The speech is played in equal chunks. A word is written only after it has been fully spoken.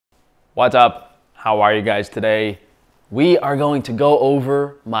What's up? How are you guys today? We are going to go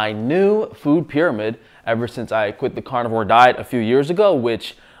over my new food pyramid ever since I quit the carnivore diet a few years ago,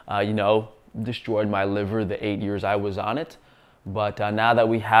 which, destroyed my liver the 8 years I was on it. But now that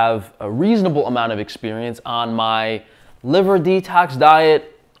we have a reasonable amount of experience on my liver detox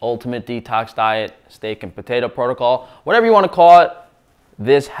diet, ultimate detox diet, steak and potato protocol, whatever you want to call it,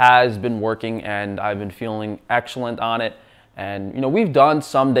 this has been working and I've been feeling excellent on it. And we've done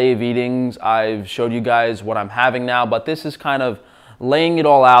some Dave eatings. I've showed you guys what I'm having now, but this is kind of laying it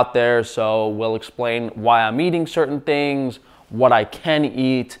all out there. So we'll explain why I'm eating certain things, what I can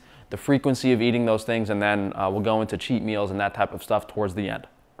eat, the frequency of eating those things, and then we'll go into cheat meals and that type of stuff towards the end.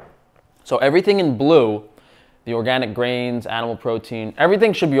 So everything in blue, the organic grains, animal protein,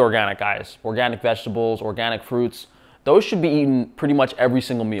 everything should be organic, guys. Organic vegetables, organic fruits, those should be eaten pretty much every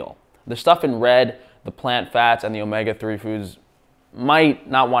single meal. The stuff in red, the plant fats and the omega-3 foods, might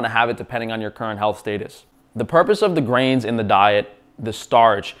not want to have it depending on your current health status. The purpose of the grains in the diet, the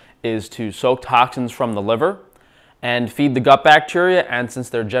starch, is to soak toxins from the liver and feed the gut bacteria, and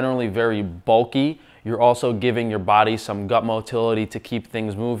since they're generally very bulky, you're also giving your body some gut motility to keep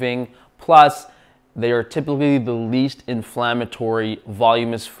things moving. Plus, they are typically the least inflammatory,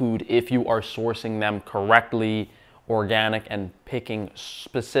 voluminous food if you are sourcing them correctly, organic, and picking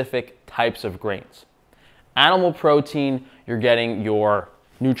specific types of grains. Animal protein, you're getting your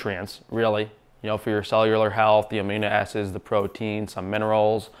nutrients, really, for your cellular health, the amino acids, the protein, some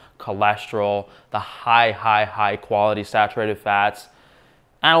minerals, cholesterol, the high quality saturated fats.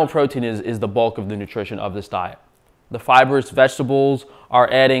 Animal protein is the bulk of the nutrition of this diet. The fibrous vegetables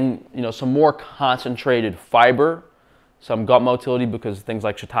are adding, some more concentrated fiber, some gut motility because things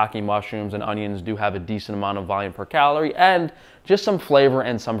like shiitake mushrooms and onions do have a decent amount of volume per calorie, and just some flavor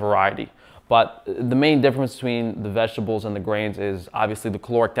and some variety. But the main difference between the vegetables and the grains is obviously the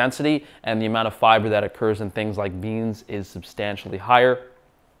caloric density, and the amount of fiber that occurs in things like beans is substantially higher.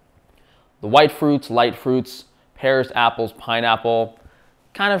 The white fruits, light fruits, pears, apples, pineapple,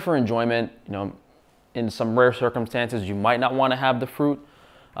 kind of for enjoyment. In some rare circumstances, you might not want to have the fruit,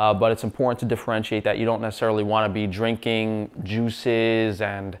 but it's important to differentiate that you don't necessarily want to be drinking juices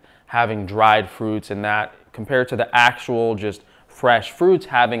and having dried fruits and that, compared to the actual just fresh fruits,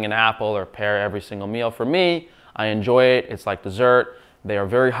 having an apple or pear every single meal. For me, I enjoy it. It's like dessert. They are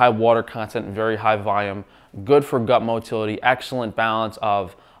very high water content, very high volume, good for gut motility, excellent balance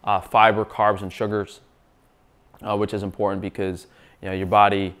of fiber, carbs, and sugars, which is important because your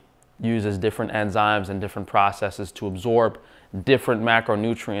body uses different enzymes and different processes to absorb different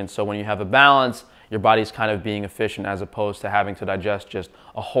macronutrients. So when you have a balance, your body's kind of being efficient as opposed to having to digest just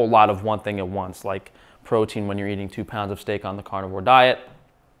a whole lot of one thing at once, like protein when you're eating 2 pounds of steak on the carnivore diet.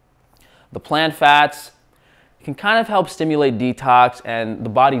 The plant fats can kind of help stimulate detox, and the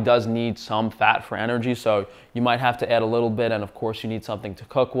body does need some fat for energy, so you might have to add a little bit, and of course you need something to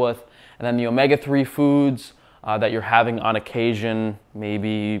cook with. And then the omega-3 foods that you're having on occasion,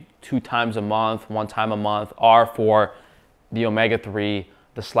 maybe 2 times a month, 1 time a month, are for the omega-3,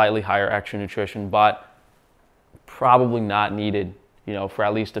 the slightly higher extra nutrition, but probably not needed for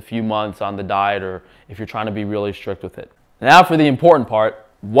at least a few months on the diet, or if you're trying to be really strict with it. Now for the important part,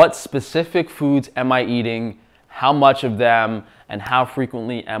 what specific foods am I eating, how much of them, and how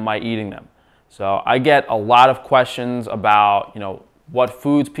frequently am I eating them? So I get a lot of questions about, what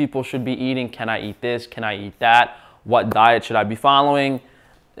foods people should be eating. Can I eat this? Can I eat that? What diet should I be following?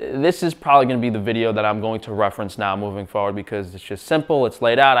 This is probably going to be the video that I'm going to reference now moving forward because it's just simple. It's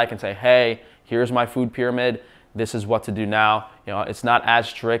laid out. I can say, hey, here's my food pyramid. This is what to do now. It's not as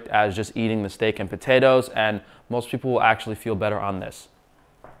strict as just eating the steak and potatoes, and most people will actually feel better on this.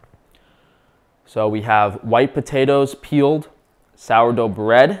 So we have white potatoes peeled, sourdough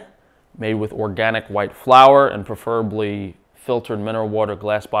bread made with organic white flour and preferably filtered mineral water,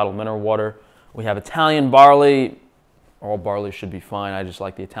 glass bottle mineral water. We have Italian barley. All barley should be fine. I just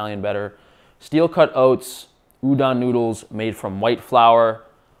like the Italian better. Steel cut oats, udon noodles made from white flour,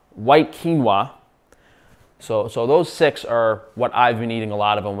 white quinoa. So those 6 are what I've been eating a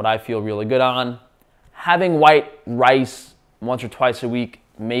lot of and what I feel really good on. Having white rice once or twice a week,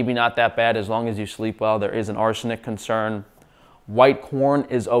 maybe not that bad as long as you sleep well. There is an arsenic concern. White corn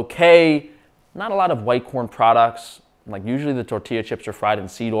is okay. Not a lot of white corn products. Like usually the tortilla chips are fried in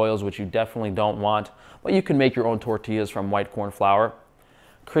seed oils, which you definitely don't want. But you can make your own tortillas from white corn flour.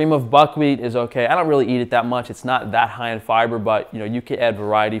 Cream of buckwheat is okay. I don't really eat it that much. It's not that high in fiber, but you can add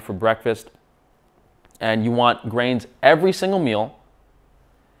variety for breakfast. And you want grains every single meal.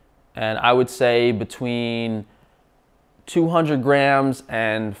 And I would say between 200 grams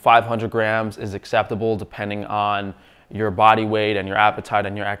and 500 grams is acceptable depending on your body weight and your appetite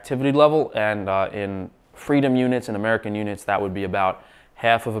and your activity level. And in freedom units and American units, that would be about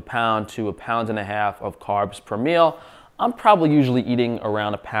half of a pound to a pound and a half of carbs per meal. I'm probably usually eating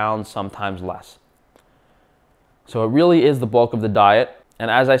around a pound, sometimes less. So it really is the bulk of the diet. And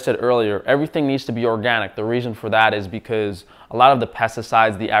as I said earlier, everything needs to be organic. The reason for that is because a lot of the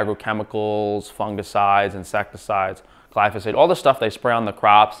pesticides, the agrochemicals, fungicides, insecticides, glyphosate, all the stuff they spray on the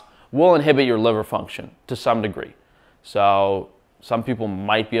crops will inhibit your liver function to some degree. So some people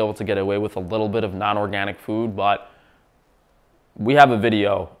might be able to get away with a little bit of non-organic food, but we have a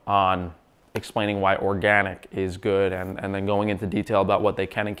video on explaining why organic is good and then going into detail about what they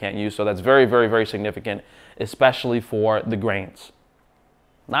can and can't use. So that's very, very, very significant, especially for the grains.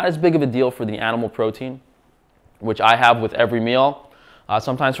 Not as big of a deal for the animal protein, which I have with every meal.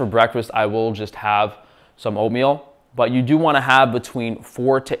 Sometimes for breakfast, I will just have some oatmeal, but you do want to have between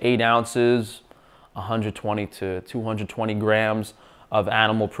 4 to 8 ounces, 120 to 220 grams of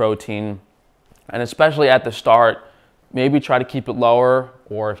animal protein. And especially at the start, maybe try to keep it lower,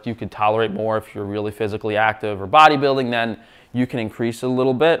 or if you could tolerate more, if you're really physically active or bodybuilding, then you can increase it a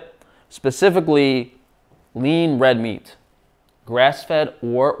little bit. Specifically, lean red meat. Grass-fed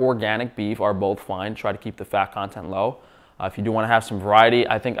or organic beef are both fine. Try to keep the fat content low. If you do want to have some variety,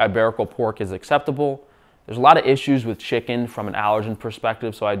 I think iberical pork is acceptable. There's a lot of issues with chicken from an allergen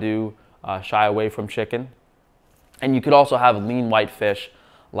perspective, so I do shy away from chicken. And you could also have lean white fish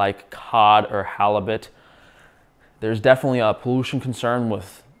like cod or halibut. There's definitely a pollution concern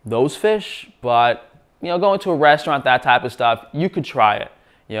with those fish, but going to a restaurant, that type of stuff, you could try it.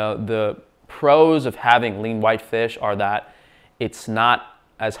 The pros of having lean white fish are that it's not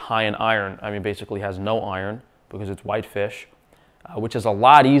as high in iron. I mean, basically has no iron because it's white fish, which is a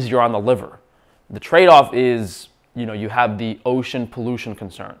lot easier on the liver. The trade-off is, you have the ocean pollution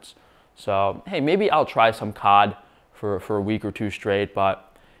concerns. So, hey, maybe I'll try some cod for a week or two straight,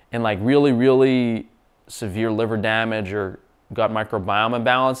 but in like really, really severe liver damage or gut microbiome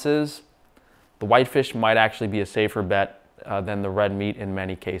imbalances, the white fish might actually be a safer bet than the red meat in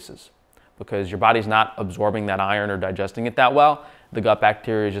many cases, because your body's not absorbing that iron or digesting it that well. The gut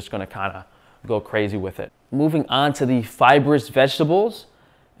bacteria is just going to kind of go crazy with it. Moving on to the fibrous vegetables,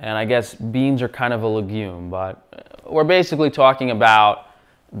 and I guess beans are kind of a legume, but we're basically talking about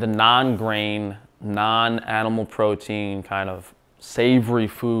the non-grain, non-animal protein kind of savory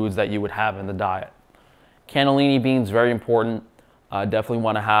foods that you would have in the diet. Cannellini beans, very important. Definitely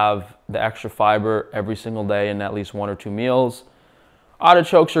want to have the extra fiber every single day in at least 1 or 2 meals.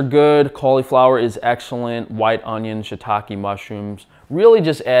 Artichokes are good. Cauliflower is excellent. White onion, shiitake, mushrooms. Really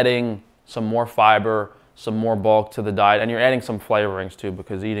just adding some more fiber, some more bulk to the diet. And you're adding some flavorings too,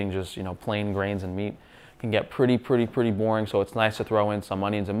 because eating just plain grains and meat can get pretty boring. So it's nice to throw in some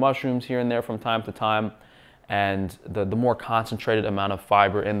onions and mushrooms here and there from time to time. And the more concentrated amount of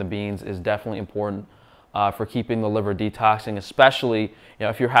fiber in the beans is definitely important for keeping the liver detoxing, especially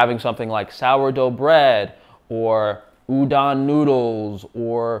if you're having something like sourdough bread or udon noodles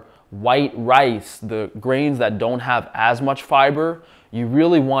or white rice, the grains that don't have as much fiber. You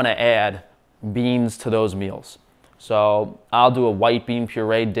really want to add beans to those meals. So I'll do a white bean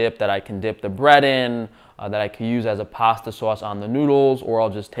puree dip that I can dip the bread in, that I can use as a pasta sauce on the noodles, or I'll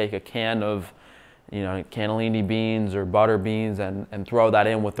just take a can of cannellini beans or butter beans and throw that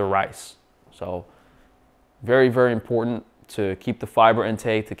in with the rice. So very, very important to keep the fiber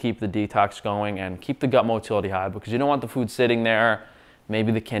intake, to keep the detox going, and keep the gut motility high, because you don't want the food sitting there.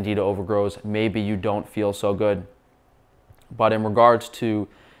 Maybe the candida overgrows, maybe you don't feel so good. But in regards to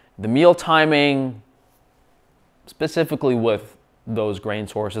the meal timing, specifically with those grain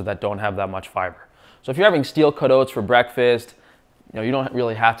sources that don't have that much fiber. So if you're having steel cut oats for breakfast, you don't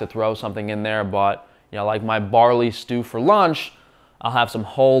really have to throw something in there, but like my barley stew for lunch, I'll have some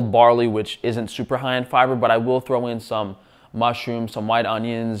whole barley, which isn't super high in fiber, but I will throw in some mushrooms, some white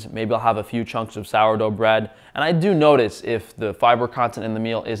onions, maybe I'll have a few chunks of sourdough bread. And I do notice if the fiber content in the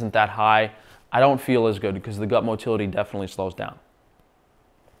meal isn't that high, I don't feel as good, because the gut motility definitely slows down.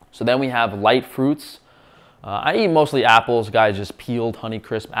 So then we have light fruits. I eat mostly apples, guys, just peeled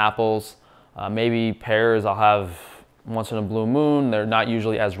Honeycrisp apples. Maybe pears I'll have once in a blue moon. They're not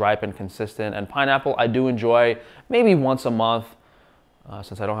usually as ripe and consistent. And pineapple I do enjoy maybe once a month.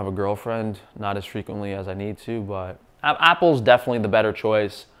 Since I don't have a girlfriend, not as frequently as I need to, but apple's definitely the better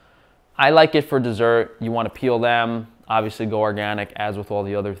choice. I like it for dessert. You want to peel them, obviously go organic, as with all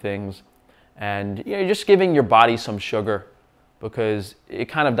the other things. And you're just giving your body some sugar, because it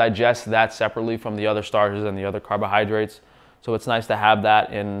kind of digests that separately from the other starches and the other carbohydrates. So it's nice to have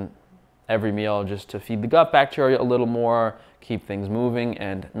that in every meal, just to feed the gut bacteria a little more, keep things moving,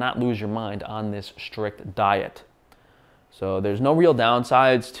 and not lose your mind on this strict diet. So there's no real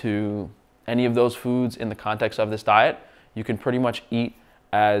downsides to any of those foods in the context of this diet. You can pretty much eat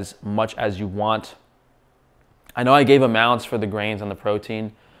as much as you want. I know I gave amounts for the grains and the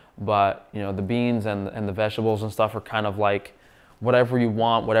protein, but you know, the beans and the vegetables and stuff are kind of like whatever you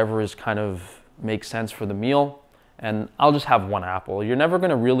want, whatever is kind of makes sense for the meal. And I'll just have one apple. You're never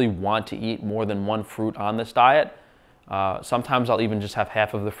gonna really want to eat more than one fruit on this diet. Sometimes I'll even just have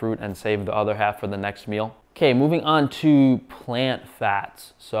half of the fruit and save the other half for the next meal. Okay, moving on to plant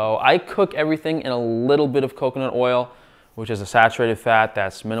fats. So I cook everything in a little bit of coconut oil, which is a saturated fat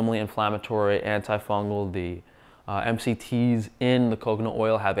that's minimally inflammatory, antifungal. The MCTs in the coconut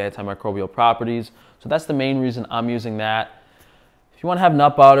oil have antimicrobial properties. So that's the main reason I'm using that. If you want to have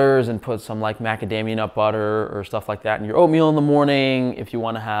nut butters and put some like macadamia nut butter or stuff like that in your oatmeal in the morning, if you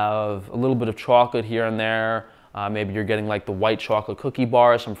want to have a little bit of chocolate here and there, maybe you're getting like the white chocolate cookie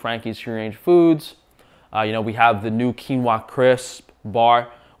bars from Frankie's Free Range Foods. You know, we have the new quinoa crisp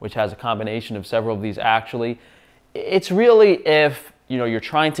bar, which has a combination of several of these actually. It's really if, you know, you're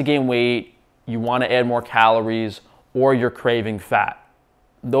trying to gain weight, you want to add more calories, or you're craving fat.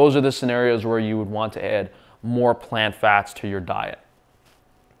 Those are the scenarios where you would want to add more plant fats to your diet.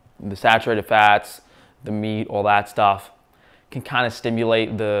 The saturated fats, the meat, all that stuff can kind of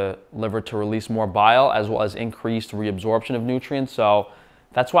stimulate the liver to release more bile as well as increased reabsorption of nutrients. So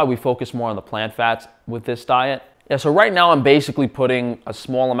that's why we focus more on the plant fats with this diet. Yeah, so right now I'm basically putting a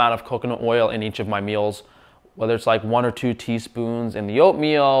small amount of coconut oil in each of my meals, whether it's like 1 or 2 teaspoons in the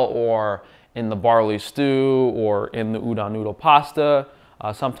oatmeal or in the barley stew or in the udon noodle pasta.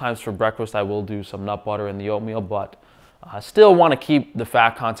 Sometimes for breakfast I will do some nut butter in the oatmeal, but I still want to keep the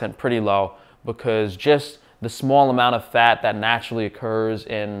fat content pretty low because just the small amount of fat that naturally occurs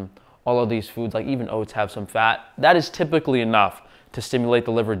in all of these foods, like even oats have some fat, that is typically enough to stimulate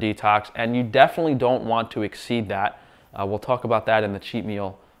the liver detox, and you definitely don't want to exceed that. We'll talk about that in the cheat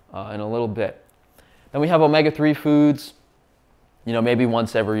meal in a little bit. Then we have omega-3 foods. You know, maybe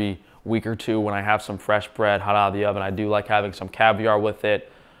once every week or two when I have some fresh bread hot out of the oven, I do like having some caviar with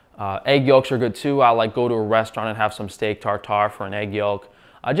it. Egg yolks are good too. I'll like go to a restaurant and have some steak tartare for an egg yolk,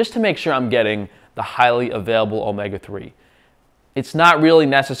 just to make sure I'm getting the highly available omega-3. It's not really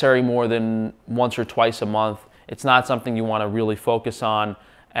necessary more than once or twice a month. It's not something you want to really focus on.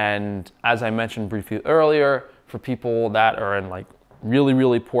 And as I mentioned briefly earlier, for people that are in like really,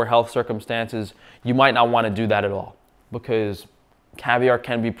 really poor health circumstances, you might not want to do that at all because caviar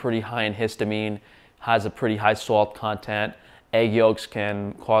can be pretty high in histamine, has a pretty high salt content. Egg yolks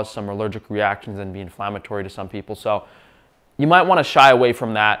can cause some allergic reactions and be inflammatory to some people. So you might want to shy away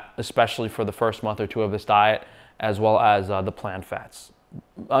from that, especially for the first month or two of this diet, as well as the plant fats.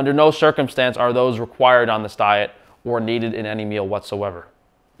 Under no circumstance are those required on this diet or needed in any meal whatsoever.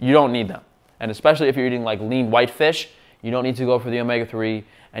 You don't need them. And especially if you're eating like lean white fish, you don't need to go for the omega-3,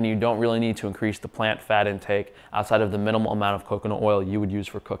 and you don't really need to increase the plant fat intake outside of the minimal amount of coconut oil you would use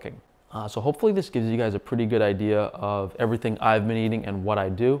for cooking. So hopefully this gives you guys a pretty good idea of everything I've been eating and what I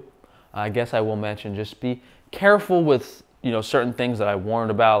do. I guess I will mention just be careful with, you know, certain things that I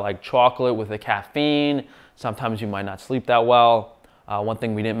warned about, like chocolate with the caffeine. Sometimes you might not sleep that well. One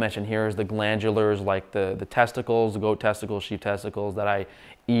thing we didn't mention here is the glandulars, like the testicles, the goat testicles, sheep testicles that I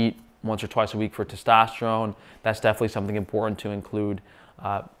eat once or twice a week for testosterone. That's definitely something important to include.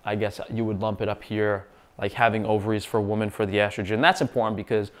 I guess you would lump it up here, like having ovaries for women for the estrogen. That's important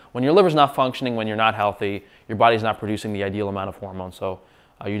because when your liver's not functioning, when you're not healthy, your body's not producing the ideal amount of hormones. So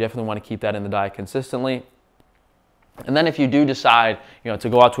you definitely want to keep that in the diet consistently. And then if you do decide, you know, to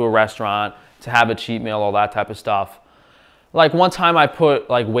go out to a restaurant, to have a cheat meal, all that type of stuff. Like one time I put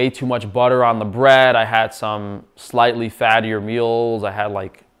like way too much butter on the bread. I had some slightly fattier meals. I had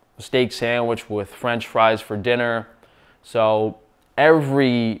like a steak sandwich with French fries for dinner. So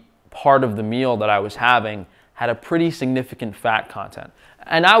every part of the meal that I was having had a pretty significant fat content.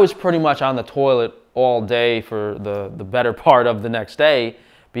 And I was pretty much on the toilet all day for the better part of the next day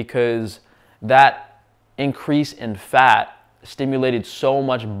because that increase in fat stimulated so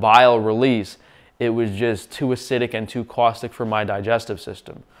much bile release. It was just too acidic and too caustic for my digestive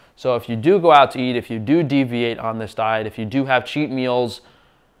system. So if you do go out to eat, if you do deviate on this diet, if you do have cheat meals,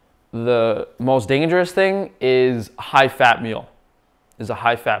 the most dangerous thing is a high-fat meal.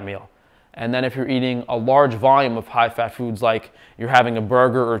 And then if you're eating a large volume of high-fat foods, like you're having a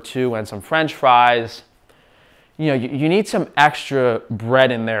burger or two and some French fries, you know, you need some extra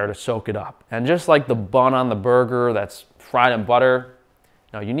bread in there to soak it up. And just like the bun on the burger that's fried in butter,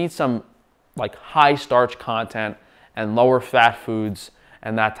 you know, you need some like high starch content and lower fat foods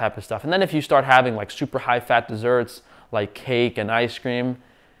and that type of stuff. And then if you start having like super high fat desserts like cake and ice cream,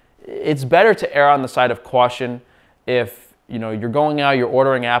 it's better to err on the side of caution. if you're going out, you're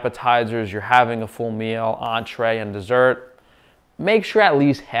ordering appetizers, you're having a full meal, entree, and dessert, make sure at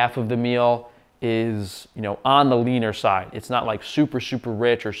least half of the meal is on the leaner side. It's not like super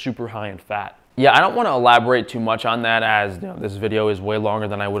rich or super high in fat. Yeah, I don't want to elaborate too much on that, as this video is way longer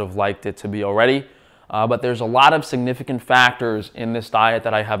than I would have liked it to be already. But there's a lot of significant factors in this diet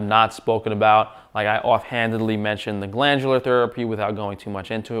that I have not spoken about. Like I offhandedly mentioned the glandular therapy without going too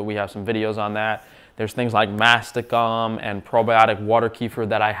much into it. We have some videos on that. There's things like masticum and probiotic water kefir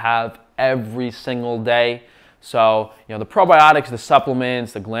that I have every single day. So, the probiotics, the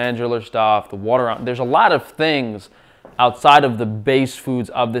supplements, the glandular stuff, the water, there's a lot of things outside of the base foods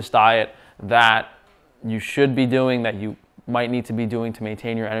of this diet that you should be doing, that you might need to be doing to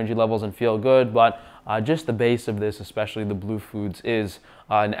maintain your energy levels and feel good. But just the base of this, especially the blue foods, is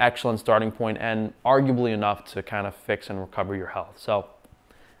an excellent starting point and arguably enough to kind of fix and recover your health. So,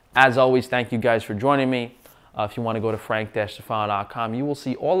 as always, thank you guys for joining me. If you want to go to frank-stefano.com, you will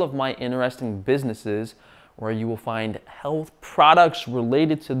see all of my interesting businesses where you will find health products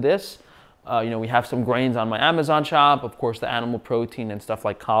related to this. We have some grains on my Amazon shop. Of course, the animal protein and stuff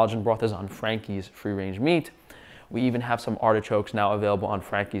like collagen broth is on Frankie's Free Range Meat. We even have some artichokes now available on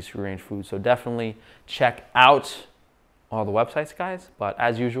Frankie's Free Range Food. So definitely check out all the websites, guys. But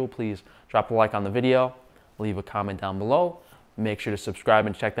as usual, please drop a like on the video, leave a comment down below. Make sure to subscribe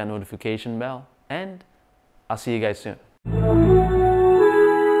and check that notification bell. And I'll see you guys soon.